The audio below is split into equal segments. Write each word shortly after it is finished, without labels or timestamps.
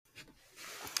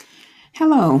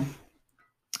Hello.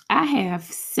 I have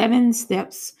 7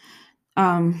 steps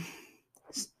um,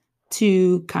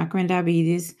 to conquering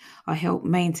diabetes or help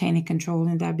maintain and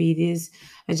controlling diabetes.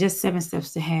 Just 7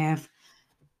 steps to have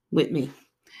with me.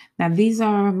 Now, these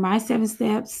are my 7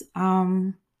 steps.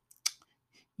 You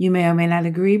may or may not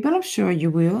agree, but I'm sure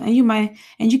you will. And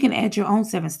you can add your own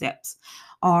 7 steps.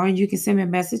 Or you can send me a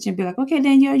message and be like, okay,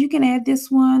 Danielle, you can add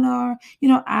this one. Or,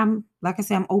 like I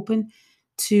said, I'm open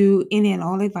to any and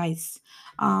all advice.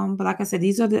 But like I said,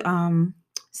 these are the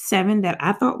 7 that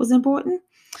I thought was important.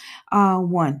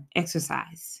 1,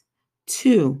 exercise.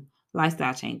 2,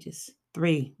 lifestyle changes.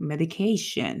 3,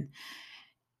 medication.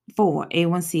 4,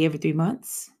 A1C every 3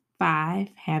 months. 5,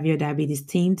 have your diabetes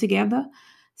team together.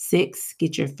 6,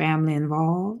 get your family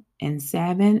involved. And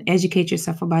 7, educate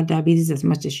yourself about diabetes as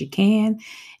much as you can.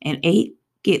 And 8,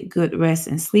 get good rest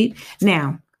and sleep.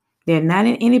 Now, they're not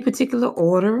in any particular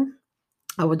order.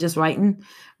 I was just writing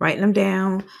them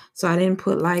down. So I didn't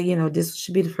put this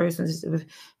should be the first one,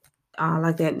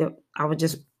 like that. I was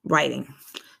just writing.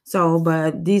 So,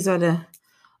 but these are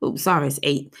it's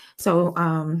 8. So,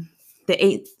 the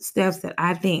 8 steps that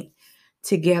I think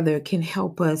together can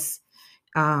help us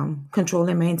control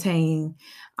and maintain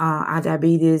our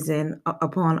diabetes and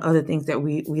upon other things that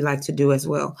we like to do as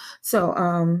well. So,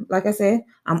 like I said,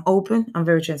 I'm open. I'm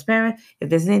very transparent. If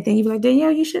there's anything you be like,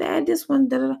 Danielle, you should add this one.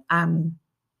 I'm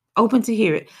open to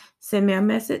hear it. Send me a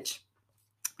message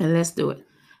and let's do it.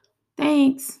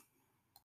 Thanks.